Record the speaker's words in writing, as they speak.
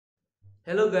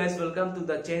Hello guys, welcome to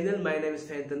the channel. My name is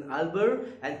Fenton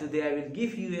Albert and today I will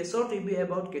give you a short review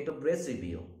about Keto Breads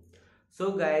review.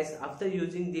 So guys, after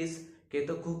using this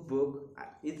Keto Cookbook,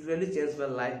 it really changed my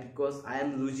life because I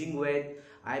am losing weight,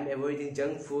 I am avoiding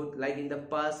junk food. Like in the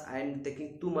past, I am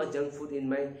taking too much junk food in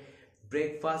my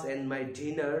breakfast and my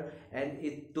dinner, and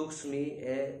it took me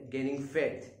gaining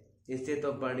fat instead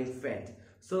of burning fat.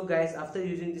 So guys, after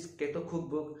using this Keto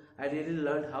Cookbook, I really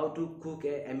learned how to cook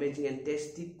amazing and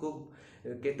tasty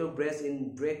keto breads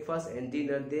in breakfast and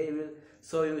dinner. They will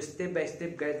show you step by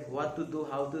step guide what to do,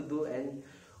 how to do,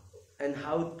 and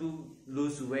how to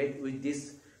lose weight with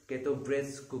this Keto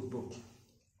Breads cookbook.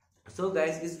 So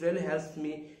guys, it really helps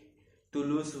me to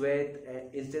lose weight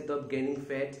instead of gaining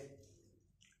fat,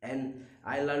 and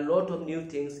I learned a lot of new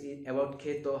things about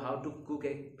keto, how to cook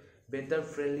a better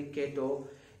friendly keto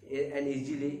and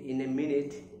easily in a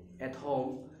minute at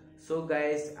home. So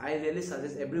guys, I really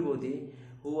suggest everybody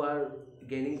who are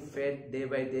gaining fat day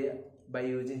by day by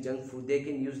using junk food, they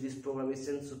can use this program. It's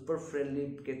a super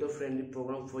friendly keto friendly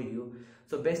program for you.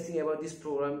 So best thing about this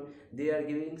program, they are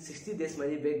giving 60 days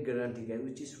money back guarantee guys,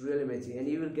 which is really amazing, and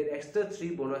you will get extra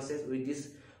 3 bonuses with this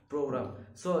program.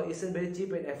 So it's a very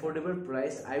cheap and affordable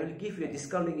price. I will give you a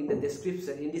discount link in the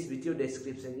description, in this video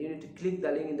description. You need to click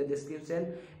the link in the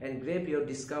description and grab your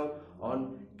discount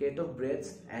on Keto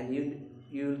Breads, and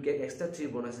you will get extra 3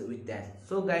 bonuses with that.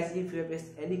 So guys, if you have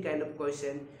any kind of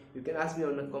question, you can ask me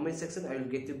on the comment section. I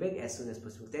will get you back as soon as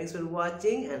possible. Thanks for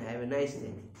watching and have a nice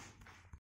day.